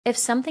If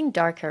something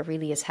darker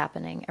really is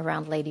happening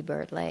around Lady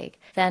Bird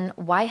Lake, then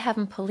why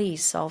haven't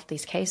police solved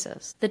these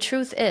cases? The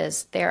truth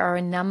is, there are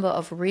a number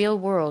of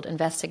real-world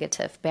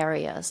investigative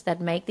barriers that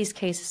make these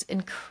cases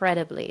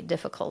incredibly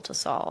difficult to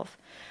solve.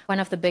 One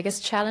of the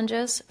biggest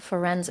challenges,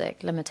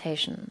 forensic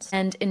limitations.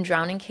 And in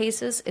drowning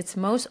cases, it's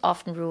most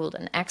often ruled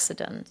an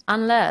accident,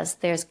 unless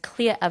there's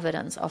clear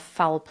evidence of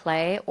foul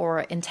play or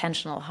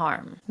intentional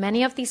harm.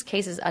 Many of these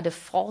cases are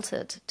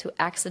defaulted to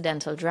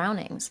accidental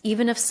drownings,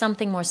 even if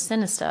something more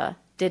sinister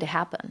did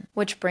happen.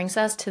 Which brings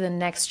us to the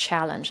next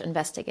challenge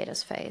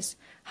investigators face: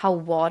 how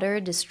water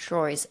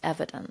destroys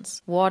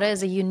evidence. Water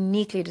is a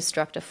uniquely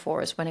destructive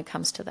force when it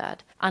comes to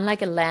that.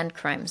 Unlike a land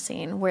crime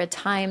scene, where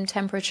time,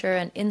 temperature,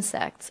 and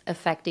insects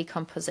affect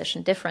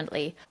decomposition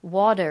differently,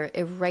 water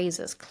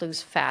erases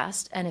clues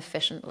fast and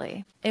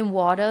efficiently. In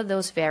water,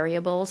 those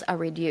variables are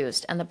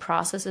reduced and the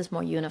process is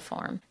more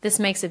uniform. This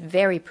makes it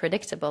very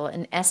predictable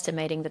in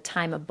estimating the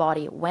time a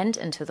body went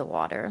into the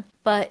water,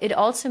 but it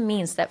also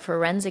means that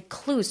forensic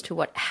clues to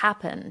what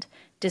happened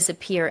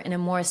disappear in a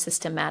more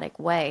systematic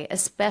way,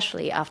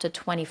 especially after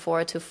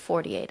 24 to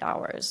 48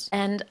 hours.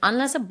 And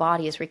unless a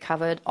body is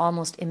recovered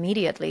almost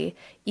immediately,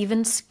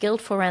 even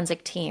skilled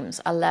forensic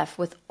teams are left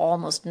with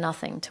almost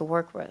nothing to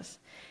work with.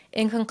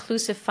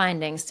 Inconclusive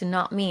findings do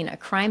not mean a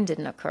crime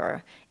didn't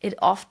occur. It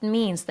often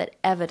means that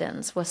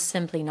evidence was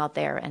simply not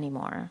there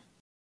anymore.